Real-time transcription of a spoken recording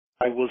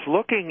I was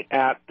looking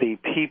at the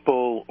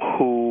people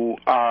who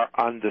are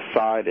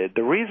undecided.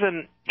 The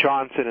reason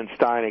Johnson and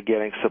Stein are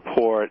getting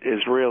support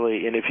is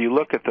really, and if you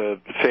look at the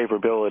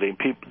favorability,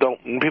 people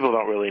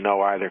don't really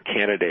know either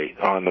candidate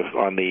on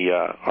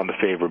the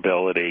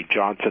favorability.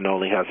 Johnson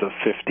only has a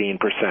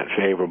 15%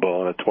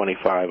 favorable and a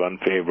 25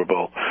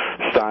 unfavorable.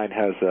 Stein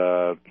has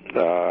a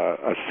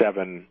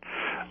 7%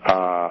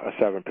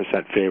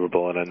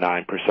 favorable and a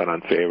 9%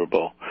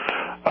 unfavorable.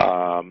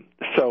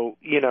 So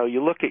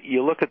you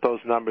look at those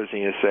numbers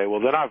and you say, well,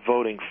 they're not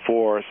voting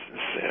for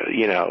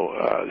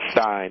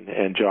Stein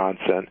and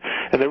Johnson,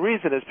 and the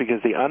reason is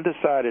because the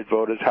undecided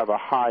voters have a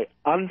high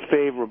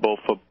unfavorable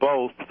for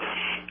both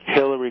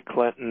Hillary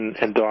Clinton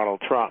and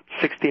Donald Trump.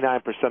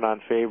 69%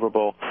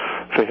 unfavorable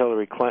for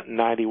Hillary Clinton,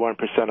 91%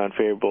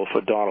 unfavorable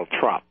for Donald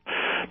Trump.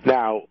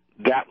 Now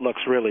that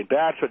looks really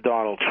bad for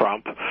Donald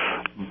Trump,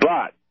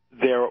 but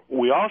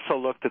we also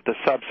looked at the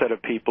subset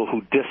of people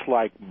who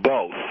dislike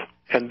both.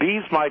 And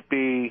these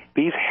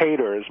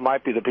haters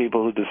might be the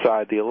people who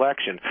decide the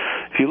election.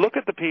 If you look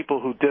at the people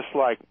who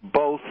dislike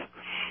both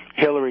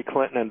Hillary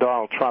Clinton and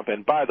Donald Trump,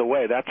 and by the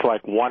way, that's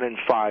like 1 in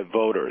 5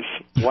 voters,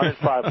 1 in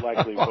 5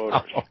 likely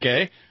voters.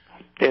 Okay.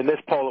 In this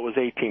poll, it was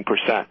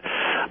 18%.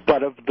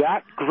 But of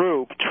that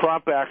group,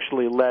 Trump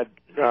actually led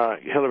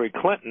Hillary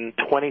Clinton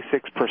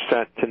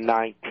 26% to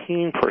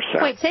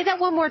 19%. Wait, say that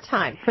one more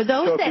time. For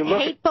those that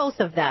hate both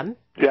of them.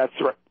 That's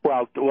right.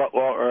 Well,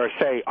 or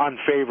say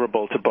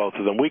unfavorable to both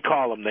of them. We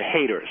call them the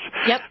haters,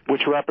 yep,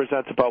 which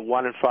represents about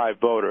 1 in 5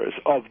 voters.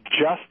 Of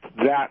just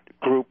that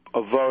group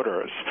of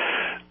voters,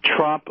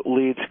 Trump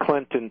leads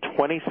Clinton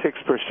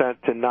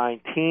 26% to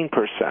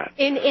 19%.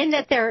 In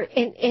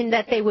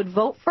that they would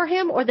vote for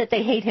him, or that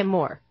they hate him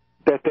more?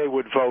 That they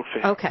would vote for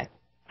him. Okay.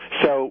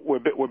 So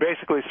we're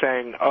basically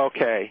saying,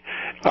 okay,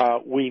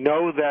 we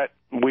know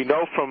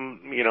from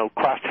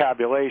cross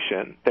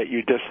tabulation that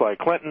you dislike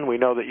Clinton. We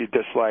know that you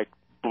dislike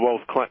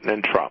both Clinton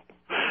and Trump.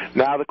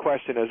 Now the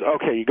question is,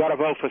 okay, you got to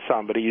vote for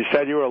somebody. You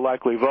said you were a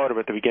likely voter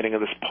at the beginning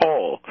of this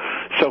poll,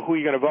 so who are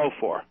you going to vote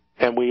for?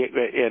 And we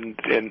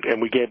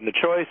gave them the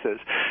choices.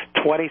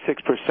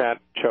 26%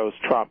 chose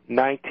Trump,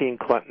 19%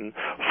 Clinton,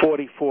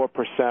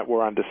 44%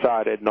 were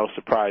undecided, no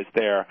surprise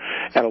there,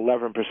 and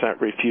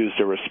 11% refused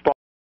to respond.